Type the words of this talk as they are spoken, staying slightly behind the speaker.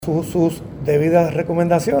sus debidas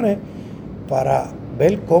recomendaciones para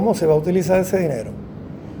ver cómo se va a utilizar ese dinero.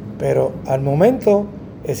 Pero al momento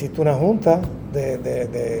existe una junta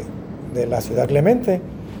de la ciudad Clemente,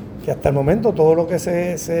 que hasta el momento todo lo que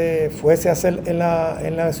se fuese a hacer en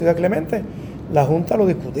la ciudad Clemente, la junta lo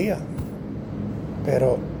discutía.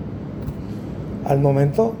 Pero al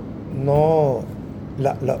momento no,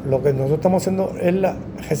 lo que nosotros estamos haciendo es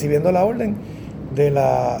recibiendo la orden de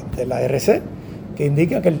la RC, que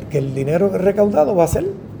indica que el dinero recaudado va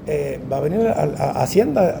a venir a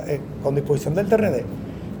Hacienda con disposición del TRD,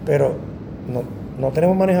 pero no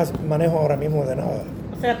tenemos manejo ahora mismo de nada.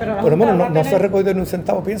 O sea, pero la por lo Junta menos no se ha tener... recogido ni un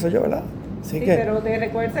centavo, pienso yo, ¿verdad? Sí, pero de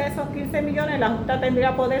recogerse esos 15 millones, la Junta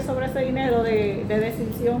tendría poder sobre ese dinero de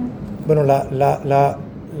decisión. Bueno, la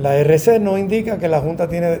RC no indica que la Junta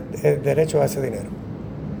tiene derecho a ese dinero.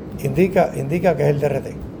 Indica que es el DRT.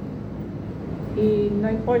 Y no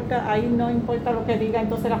importa, ahí no importa lo que diga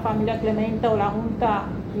entonces la familia Clemente o la Junta,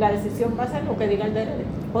 la decisión va a ser lo que diga el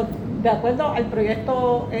DRT, de acuerdo al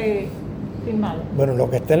proyecto firmado. Bueno, lo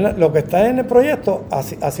que está en el proyecto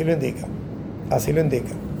así lo indica. Así lo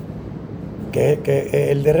indica. Que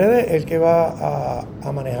el DRD es el que va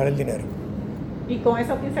a manejar el dinero. Y con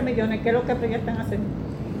esos 15 millones, ¿qué es lo que proyectan hacer?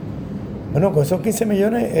 Bueno, con esos 15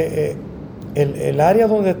 millones, el área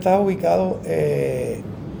donde está ubicado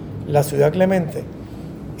la ciudad Clemente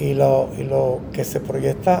y lo que se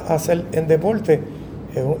proyecta hacer en deporte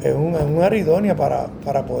es un área idónea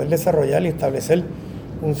para poder desarrollar y establecer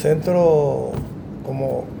un centro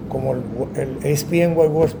como el ESPN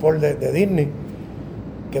World Sport de Disney,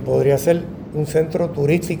 que podría ser un centro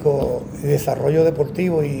turístico y desarrollo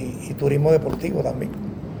deportivo y turismo deportivo también.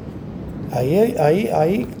 Ahí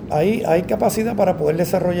hay capacidad para poder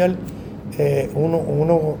desarrollar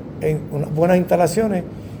unas buenas instalaciones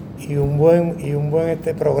y un buen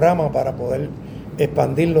programa para poder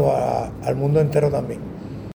expandirlo al mundo entero también.